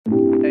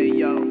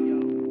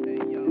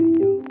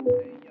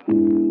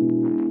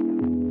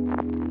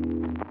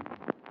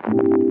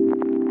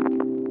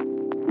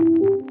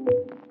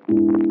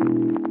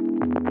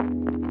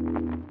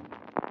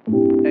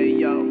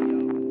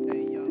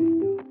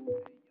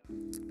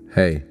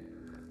Hey,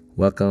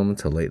 welcome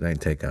to Late Night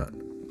Takeout.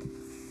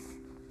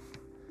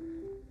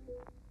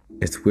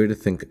 It's weird to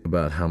think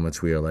about how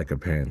much we are like our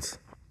parents,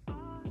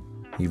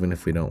 even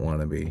if we don't want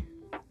to be.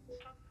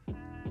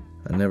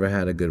 I never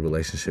had a good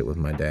relationship with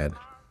my dad.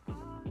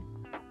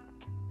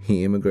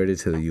 He immigrated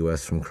to the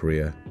US from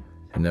Korea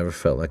and never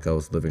felt like I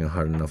was living a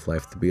hard enough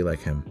life to be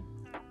like him.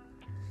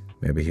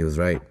 Maybe he was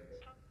right.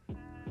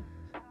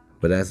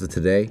 But as of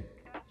today,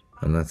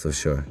 I'm not so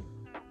sure.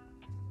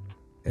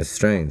 It's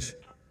strange,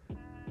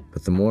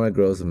 but the more I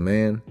grow as a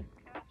man,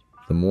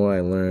 the more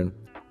I learn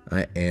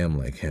I am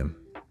like him.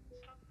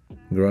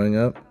 Growing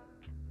up,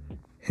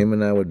 him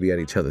and I would be at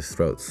each other's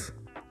throats.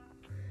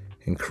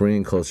 In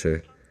Korean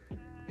culture,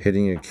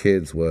 hitting your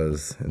kids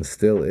was, and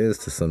still is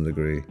to some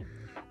degree,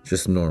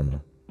 just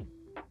normal.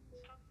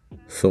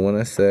 So when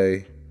I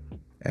say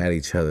at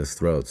each other's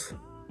throats,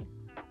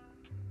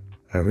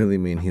 I really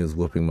mean he was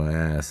whooping my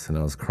ass and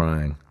I was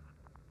crying.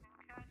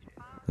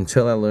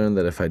 Until I learned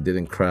that if I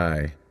didn't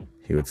cry,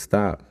 he would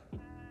stop.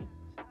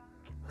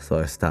 So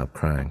I stopped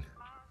crying.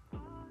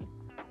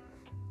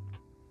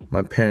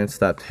 My parents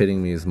stopped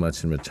hitting me as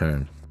much in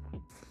return.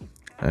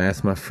 I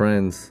asked my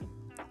friends,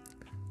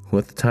 who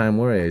at the time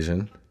were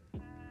Asian,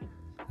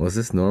 was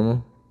this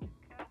normal?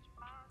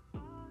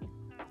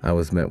 I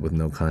was met with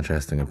no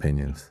contrasting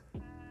opinions.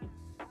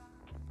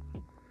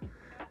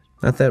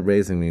 Not that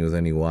raising me was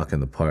any walk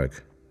in the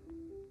park.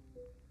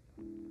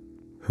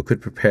 Who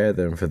could prepare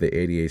them for the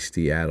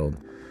ADHD-addled,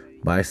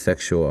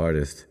 bisexual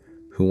artist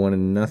who wanted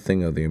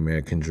nothing of the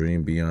American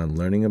dream beyond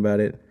learning about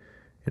it,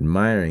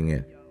 admiring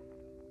it,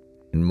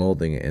 and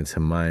molding it into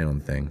my own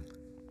thing?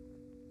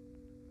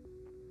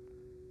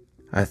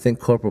 I think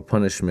corporal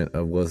punishment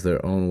was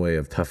their own way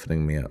of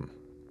toughening me up.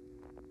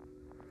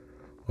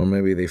 Or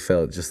maybe they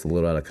felt just a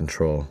little out of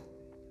control.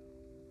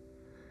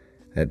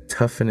 That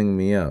toughening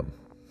me up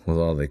was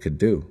all they could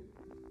do.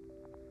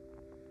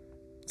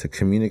 To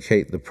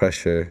communicate the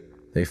pressure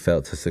they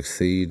felt to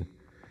succeed,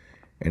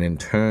 and in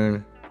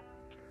turn,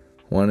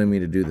 wanted me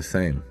to do the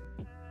same.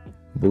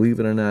 Believe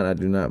it or not, I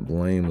do not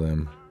blame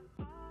them.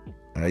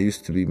 I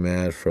used to be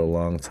mad for a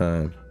long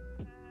time.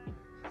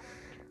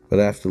 But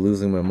after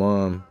losing my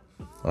mom,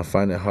 I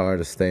find it hard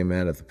to stay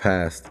mad at the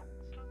past.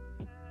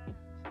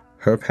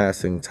 Her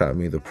passing taught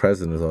me the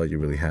present is all you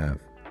really have.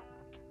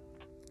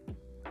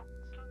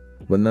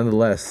 But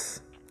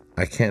nonetheless,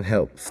 I can't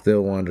help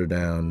still wander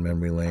down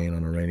memory lane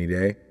on a rainy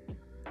day.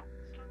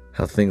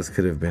 How things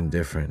could have been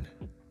different.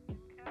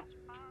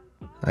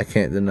 I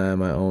can't deny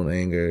my own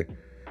anger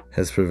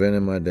has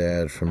prevented my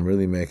dad from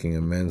really making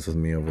amends with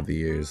me over the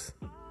years.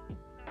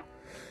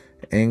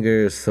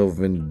 Anger is so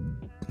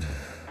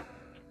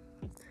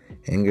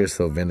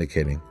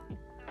vindicating,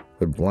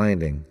 but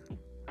blinding.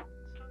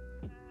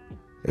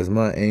 As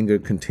my anger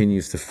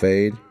continues to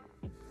fade,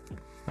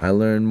 I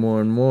learn more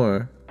and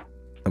more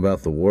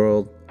about the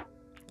world,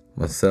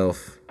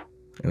 myself,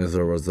 and as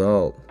a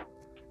result,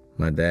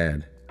 my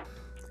dad.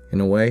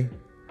 In a way,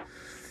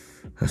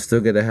 I still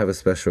get to have a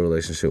special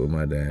relationship with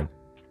my dad.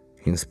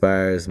 He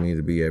inspires me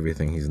to be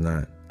everything he's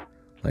not,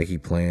 like he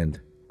planned.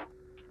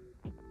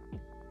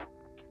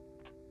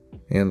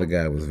 And the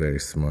guy was very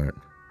smart.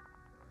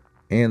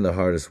 And the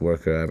hardest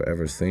worker I've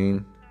ever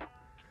seen.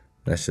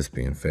 That's just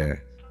being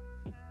fair.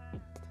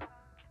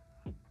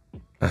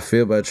 I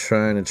feel by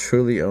trying to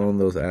truly own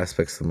those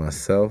aspects of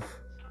myself,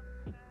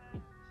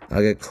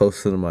 I get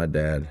closer to my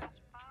dad.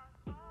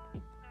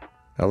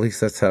 At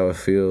least that's how it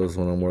feels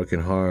when I'm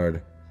working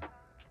hard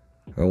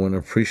or when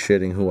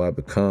appreciating who I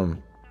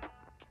become.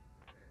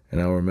 And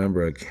I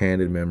remember a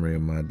candid memory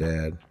of my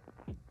dad.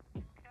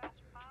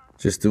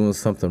 Just doing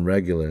something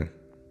regular.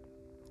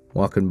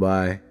 Walking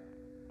by,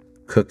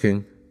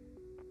 cooking,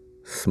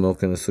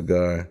 smoking a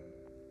cigar,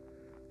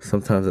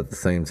 sometimes at the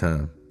same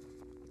time.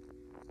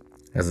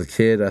 As a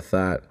kid, I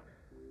thought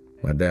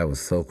my dad was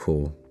so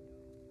cool.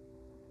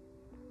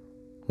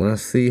 When I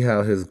see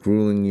how his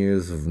grueling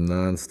years of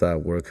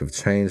nonstop work have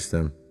changed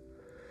him,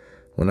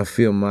 when I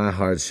feel my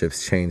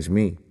hardships change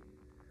me,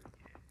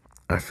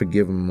 I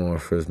forgive him more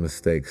for his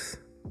mistakes.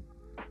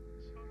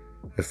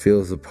 It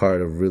feels a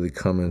part of really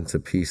coming to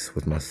peace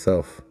with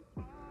myself.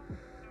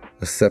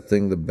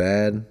 Accepting the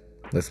bad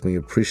lets me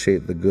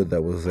appreciate the good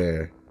that was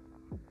there,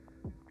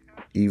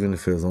 even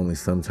if it was only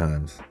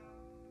sometimes.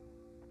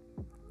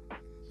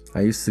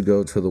 I used to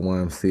go to the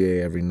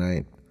YMCA every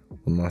night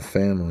with my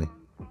family.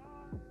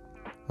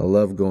 I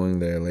love going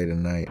there late at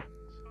night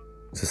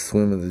to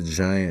swim in the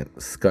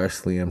giant,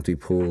 scarcely empty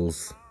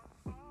pools.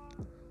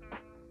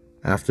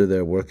 After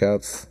their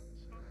workouts,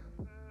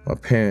 my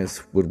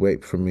parents would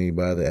wait for me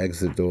by the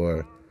exit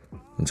door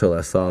until I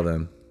saw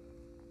them.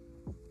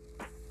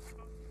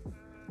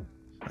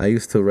 I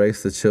used to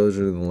race the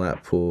children in the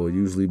lap pool,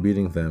 usually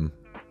beating them.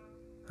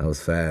 I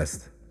was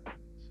fast.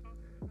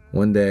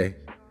 One day,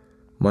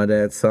 my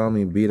dad saw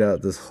me beat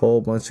out this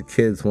whole bunch of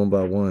kids one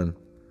by one.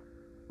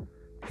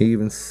 He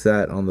even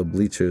sat on the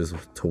bleachers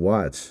to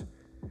watch,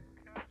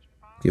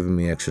 giving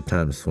me extra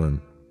time to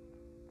swim.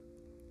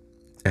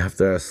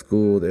 After I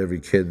schooled every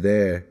kid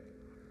there,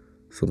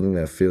 something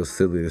that feels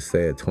silly to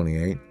say at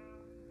 28,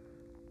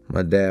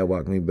 My dad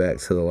walked me back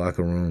to the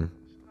locker room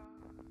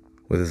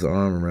with his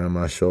arm around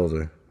my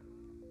shoulder.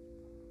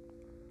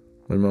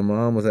 When my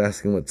mom was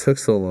asking what took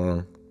so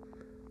long,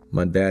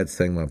 my dad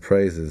sang my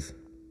praises.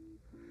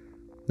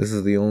 This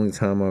is the only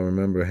time I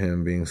remember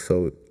him being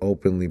so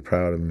openly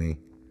proud of me.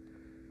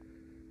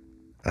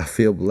 I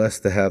feel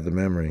blessed to have the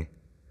memory,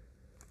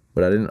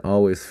 but I didn't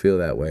always feel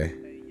that way.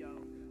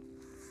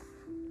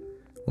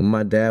 When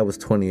my dad was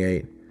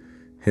 28,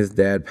 his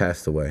dad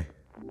passed away,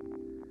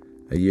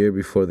 a year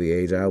before the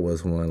age I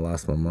was when I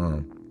lost my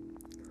mom.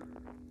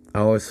 I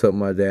always felt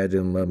my dad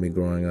didn't love me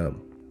growing up.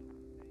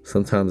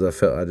 Sometimes I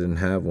felt I didn't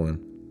have one,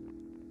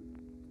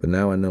 but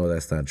now I know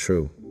that's not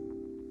true.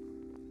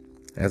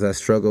 As I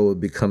struggle with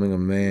becoming a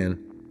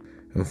man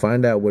and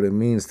find out what it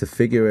means to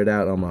figure it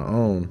out on my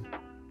own,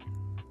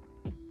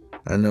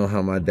 I know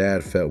how my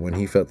dad felt when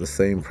he felt the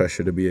same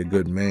pressure to be a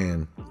good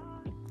man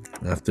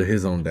after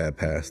his own dad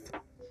passed.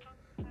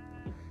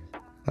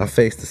 I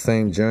faced the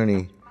same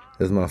journey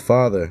as my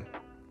father,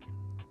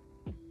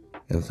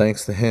 and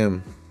thanks to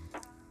him,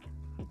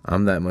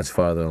 I'm that much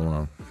farther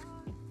along.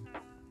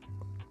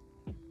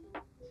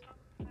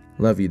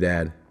 Love you,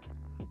 Dad.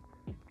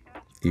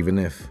 Even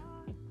if.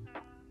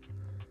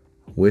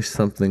 Wish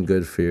something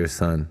good for your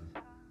son.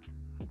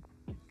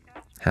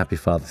 Happy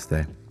Father's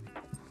Day.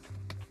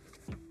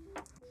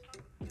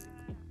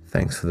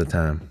 Thanks for the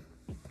time.